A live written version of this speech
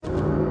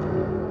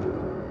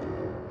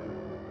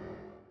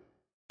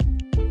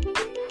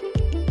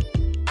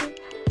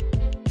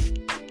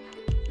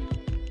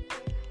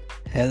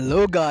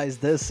Hello, guys.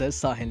 This is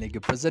Sahil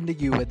Negi presenting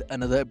you with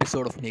another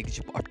episode of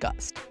Negiji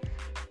Podcast.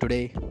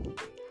 Today,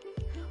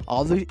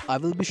 I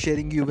will be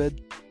sharing you with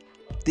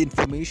the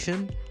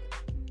information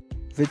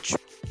which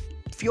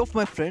few of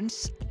my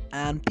friends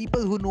and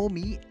people who know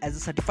me as a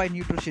certified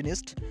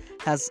nutritionist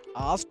has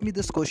asked me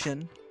this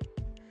question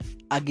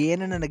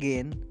again and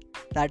again,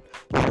 that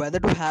whether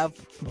to have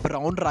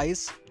brown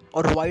rice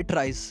or white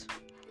rice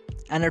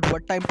and at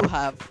what time to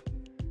have.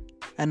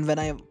 And when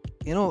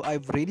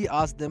I've really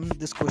asked them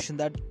this question,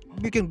 that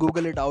you can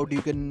google it out,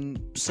 you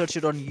can search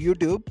it on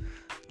YouTube,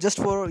 just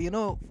for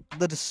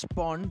the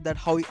respond, that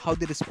how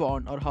they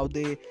respond, or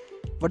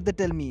what they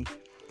tell me.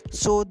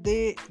 So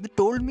they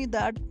told me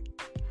that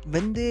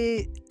when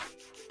they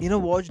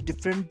watch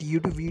different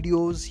YouTube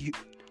videos,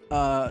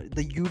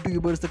 the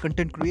YouTubers, the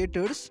content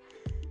creators,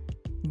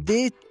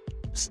 they,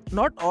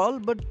 not all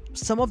but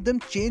some of them,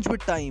 change with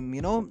time.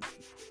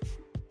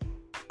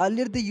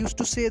 Earlier they used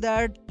to say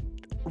that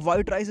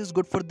white rice is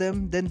good for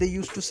them, then they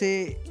used to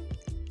say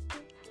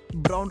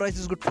brown rice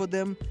is good for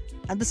them,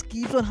 and this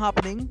keeps on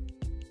happening.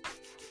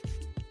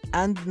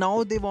 And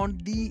now they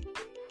want the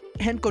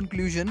end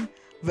conclusion,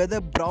 whether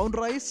brown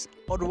rice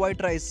or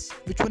white rice,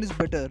 which one is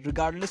better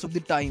regardless of the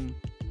time.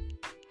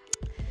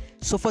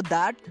 So for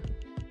that,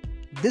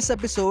 this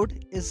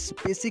episode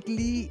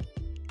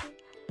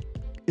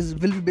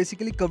will be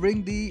basically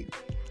covering the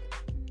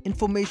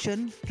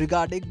information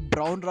regarding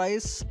brown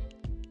rice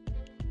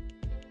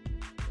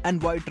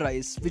and white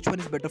rice, which one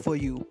is better for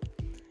you.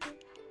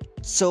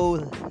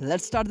 So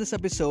let's start this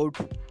episode,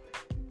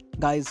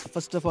 guys.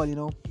 First of all,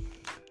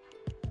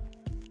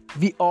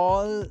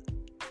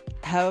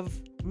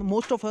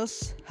 most of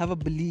us have a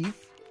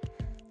belief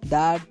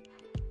that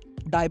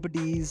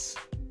diabetes,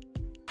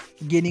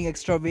 gaining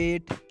extra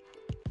weight,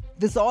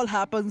 this all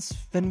happens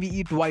when we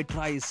eat white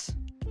rice.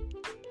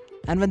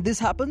 And when this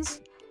happens,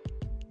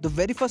 the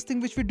very first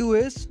thing which we do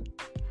is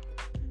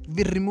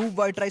we remove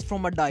white rice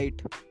from our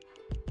diet.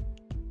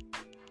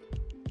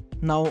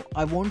 Now,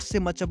 I won't say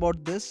much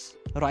about this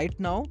right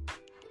now.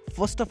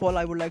 First of all,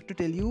 I would like to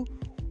tell you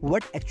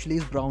what actually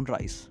is brown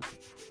rice.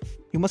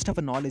 You must have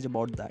a knowledge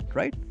about that,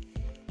 right?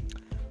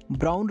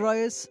 Brown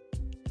rice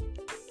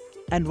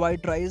and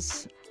white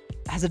rice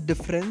has a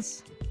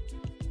difference,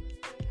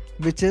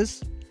 which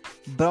is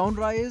brown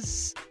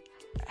rice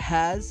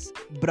has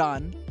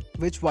bran,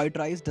 which white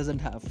rice doesn't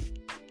have.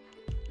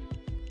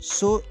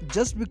 So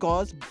just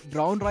because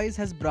brown rice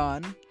has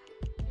bran,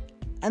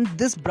 and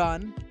this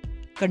bran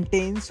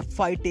contains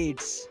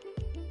phytates,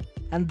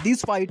 and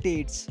these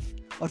phytates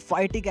or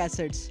phytic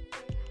acids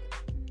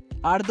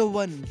are the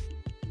one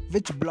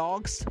which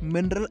blocks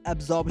mineral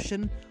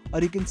absorption,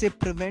 or you can say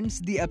prevents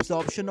the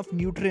absorption of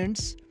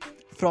nutrients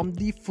from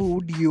the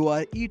food you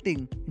are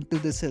eating into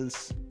the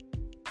cells.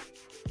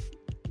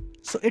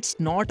 So it's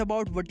not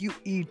about what you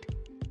eat,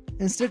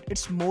 instead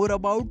it's more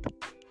about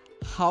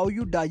how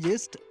you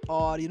digest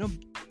or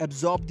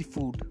absorb the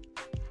food.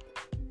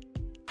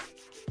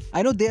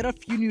 I know there are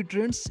few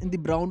nutrients in the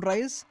brown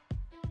rice,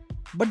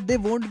 but they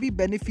won't be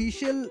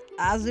beneficial,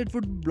 as it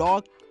would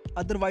block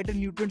other vital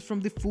nutrients from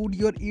the food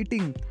you're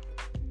eating.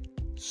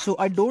 So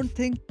I don't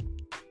think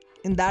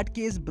in that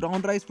case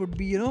brown rice would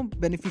be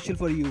beneficial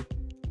for you.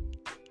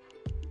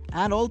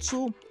 And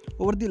also,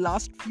 over the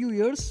last few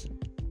years,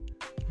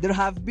 there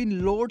have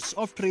been loads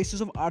of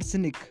traces of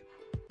arsenic.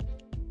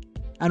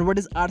 And what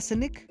is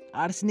arsenic?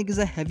 Arsenic is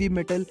a heavy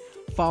metal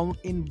found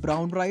in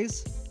brown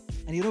rice.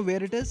 And you know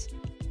where it is?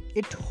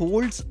 It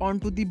holds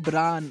onto the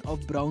bran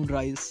of brown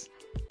rice.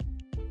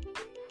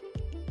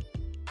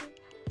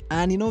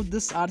 And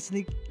this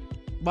arsenic,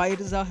 why it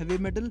is a heavy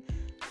metal?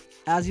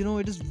 As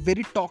it is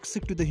very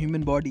toxic to the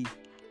human body.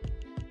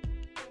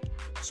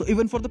 So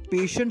even for the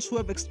patients who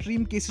have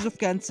extreme cases of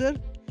cancer,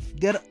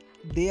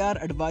 they are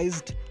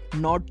advised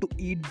not to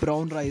eat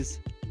brown rice.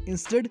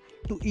 Instead,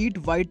 to eat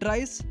white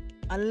rice,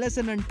 unless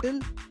and until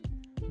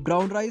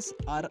brown rice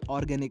are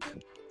organic,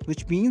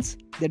 which means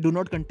they do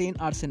not contain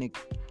arsenic.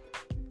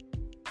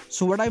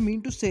 So what I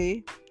mean to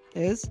say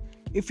is,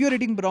 if you're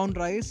eating brown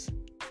rice,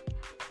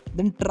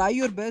 then try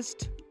your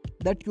best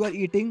that you are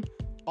eating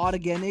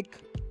organic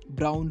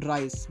brown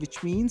rice,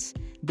 which means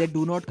they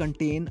do not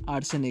contain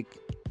arsenic.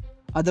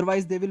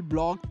 Otherwise, they will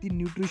block the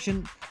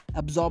nutrition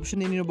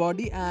absorption in your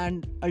body,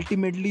 and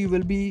ultimately you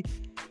will be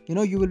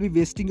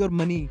wasting your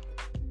money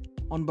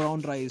on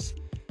brown rice.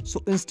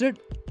 So instead,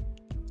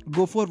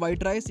 go for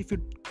white rice if you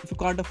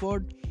can't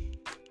afford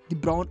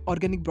the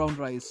organic brown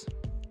rice.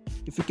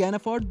 If you can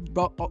afford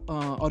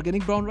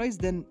organic brown rice,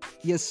 then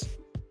yes,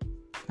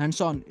 hands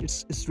on,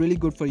 it's really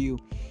good for you.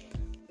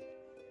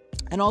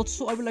 And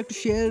also, I would like to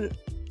share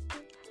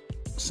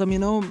some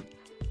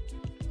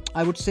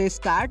I would say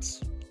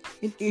stats.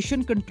 In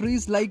Asian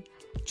countries like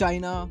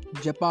China,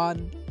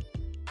 Japan,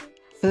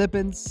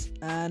 Philippines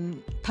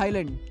and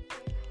Thailand,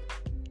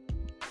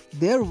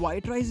 their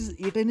white rice is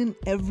eaten in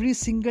every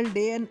single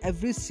day and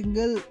every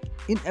single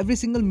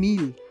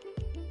meal.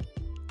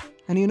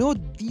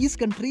 And these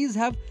countries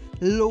have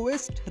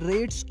lowest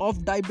rates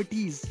of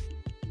diabetes.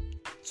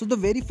 So the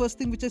very first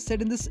thing which I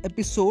said in this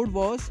episode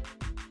was,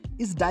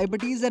 is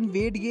diabetes and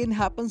weight gain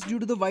happens due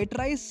to the white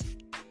rice?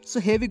 So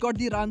here we got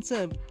the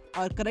answer,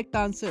 our correct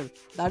answer.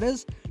 That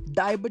is,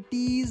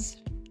 diabetes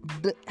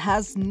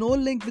has no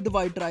link with the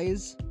white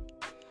rice.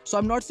 So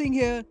I'm not saying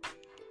here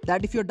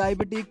that if you're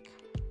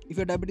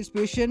diabetes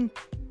patient,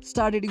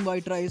 start eating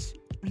white rice.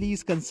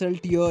 Please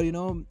consult your,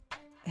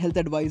 health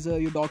advisor,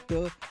 your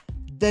doctor,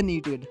 then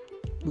eat it.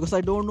 Because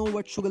I don't know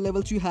what sugar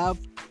levels you have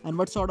and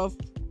what sort of,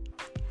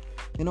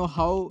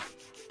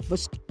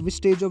 which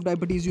stage of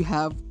diabetes you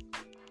have.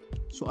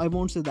 So I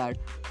won't say that.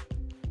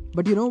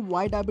 But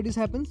why diabetes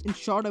happens? In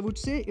short, I would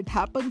say it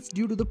happens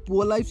due to the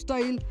poor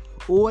lifestyle,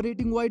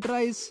 overeating white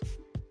rice,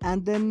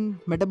 and then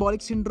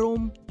metabolic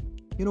syndrome.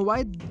 You know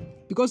why?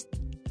 Because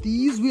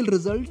these will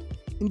result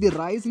in the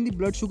rise in the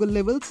blood sugar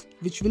levels,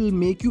 which will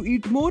make you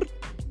eat more,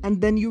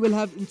 and then you will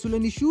have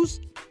insulin issues,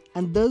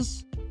 and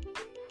thus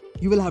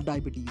you will have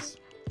diabetes.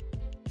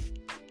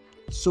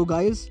 So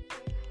guys,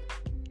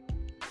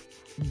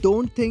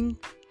 don't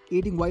think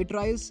eating white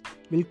rice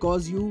will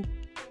cause you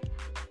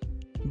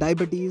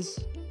diabetes.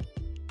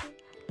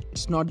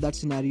 It's not that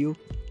scenario.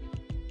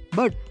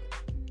 But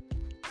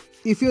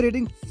if you're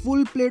eating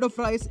full plate of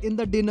rice in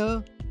the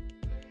dinner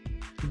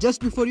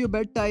just before your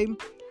bedtime,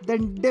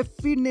 then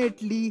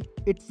definitely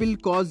it will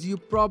cause you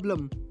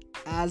problem,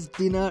 as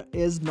dinner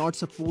is not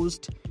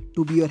supposed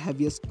to be your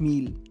heaviest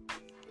meal.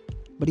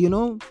 But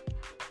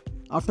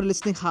after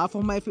listening half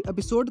of my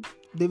episode,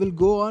 they will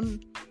go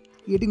on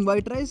eating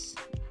white rice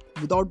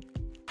without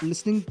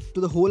listening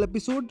to the whole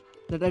episode.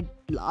 That at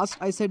last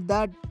I said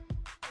that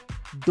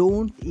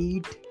don't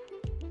eat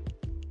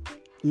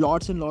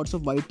lots and lots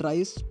of white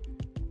rice.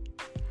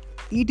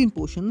 Eat in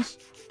portions.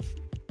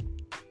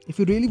 If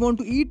you really want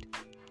to eat,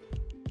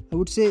 I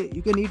would say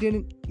you can eat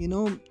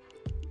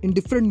in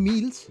different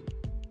meals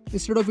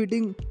instead of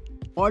eating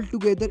all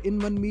together in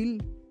one meal,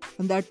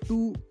 and that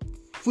too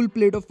full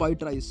plate of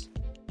white rice.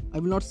 I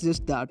will not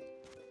suggest that.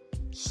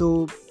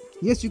 So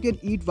yes, you can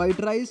eat white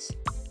rice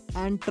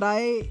and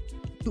try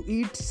to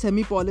eat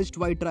semi-polished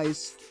white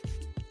rice.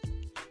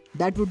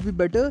 That would be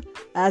better,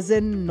 as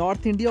in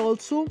South India.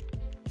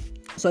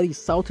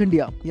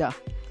 Yeah,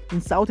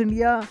 in South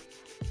India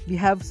we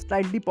have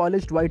slightly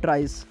polished white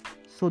rice,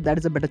 so that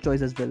is a better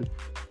choice as well,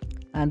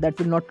 and that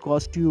will not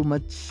cost you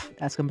much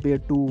as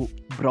compared to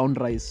brown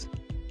rice.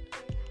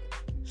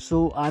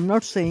 So I'm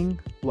not saying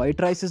white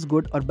rice is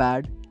good or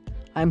bad.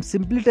 I'm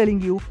simply telling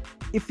you,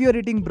 if you're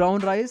eating brown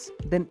rice,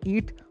 then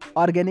eat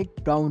organic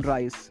brown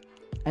rice,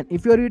 and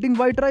if you're eating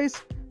white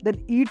rice,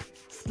 then eat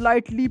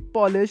slightly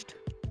polished,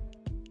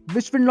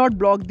 which will not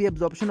block the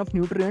absorption of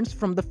nutrients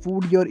from the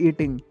food you're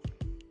eating,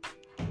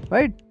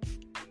 right?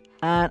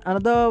 And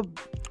another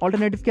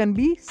alternative can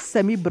be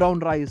semi-brown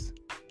rice.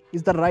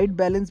 Is the right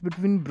balance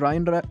between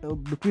brown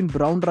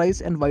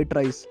rice and white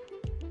rice.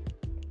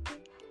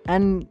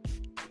 And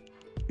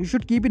you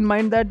should keep in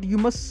mind that you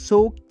must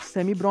soak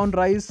semi-brown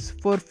rice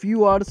for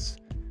few hours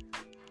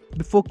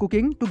before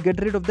cooking to get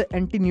rid of the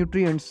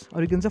anti-nutrients,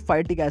 or you can say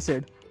phytic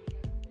acid.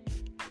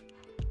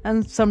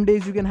 And some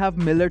days you can have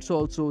millets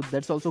also.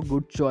 That's also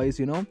good choice,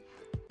 and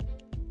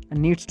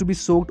needs to be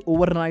soaked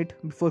overnight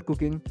before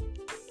cooking.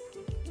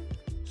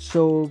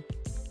 So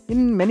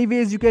in many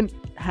ways you can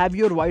have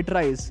your white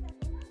rice.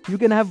 You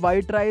can have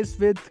white rice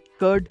with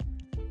curd.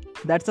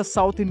 That's a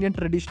South Indian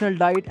traditional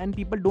diet, and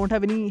people don't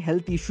have any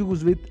health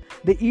issues with.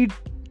 I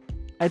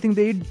think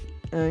they eat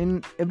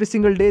in every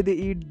single day they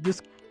eat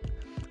this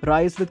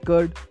rice with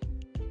curd,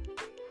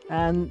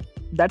 and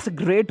that's a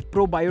great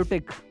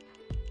probiotic,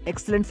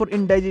 excellent for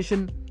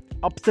indigestion,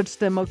 upset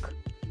stomach,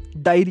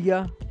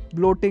 diarrhea,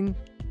 bloating.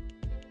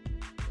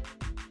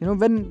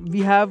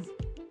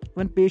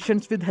 When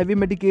patients with heavy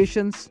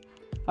medications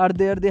are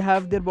there, they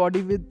have their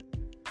body with,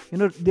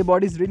 their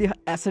body is really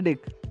acidic.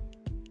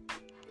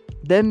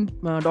 Then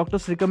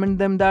doctors recommend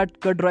them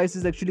that curd rice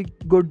is actually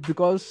good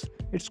because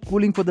it's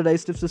cooling for the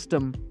digestive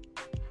system.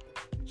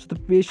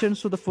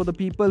 So for the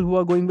people who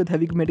are going with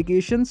heavy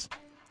medications,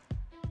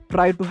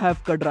 try to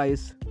have curd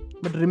rice.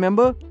 But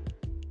remember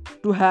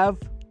to have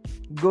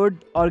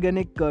good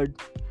organic curd.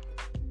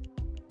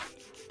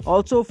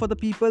 Also for the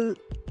people,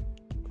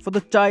 for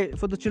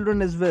the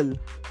children as well,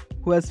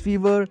 who has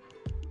fever,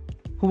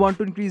 who want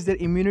to increase their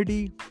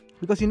immunity,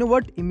 because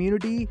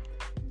immunity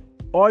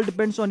all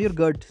depends on your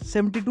gut.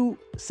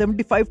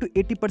 75 to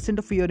 80%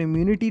 of your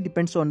immunity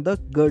depends on the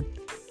gut.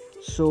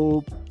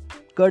 So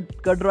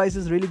curd rice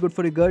is really good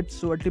for your gut,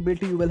 so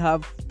ultimately you will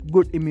have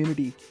good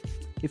immunity.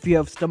 If you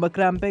have stomach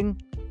cramping,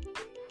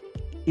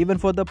 even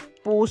for the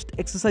post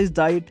exercise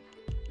diet,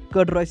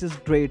 curd rice is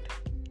great.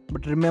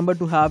 But remember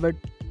to have it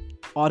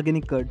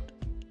organic curd,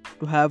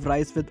 to have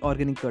rice with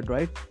organic curd,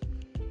 right?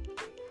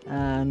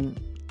 And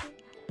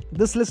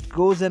this list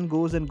goes and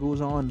goes and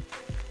goes on.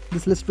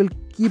 This list will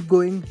keep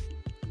going.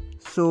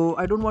 So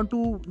I don't want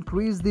to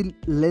increase the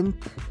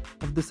length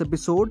of this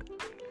episode.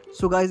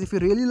 So guys, if you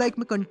really like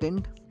my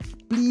content,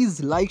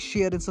 please like,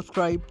 share and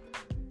subscribe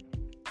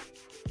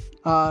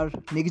our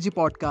Negiji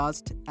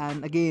podcast.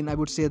 And again, I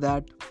would say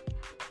that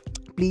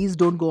please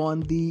don't go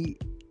on the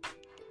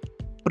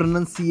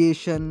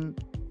pronunciation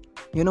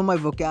my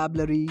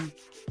vocabulary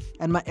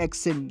and my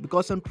accent,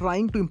 because I'm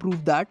trying to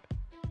improve that.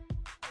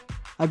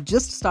 I've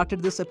just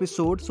started this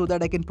episode so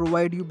that I can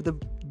provide you with the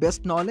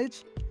best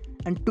knowledge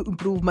and to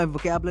improve my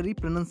vocabulary,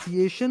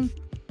 pronunciation,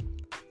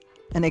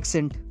 and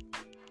accent.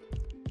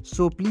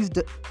 So please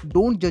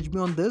don't judge me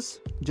on this.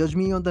 Judge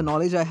me on the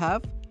knowledge I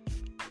have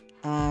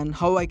and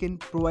how I can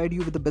provide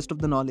you with the best of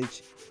the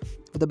knowledge,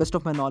 with the best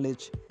of my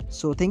knowledge.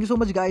 So thank you so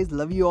much, guys.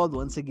 Love you all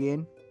once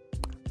again.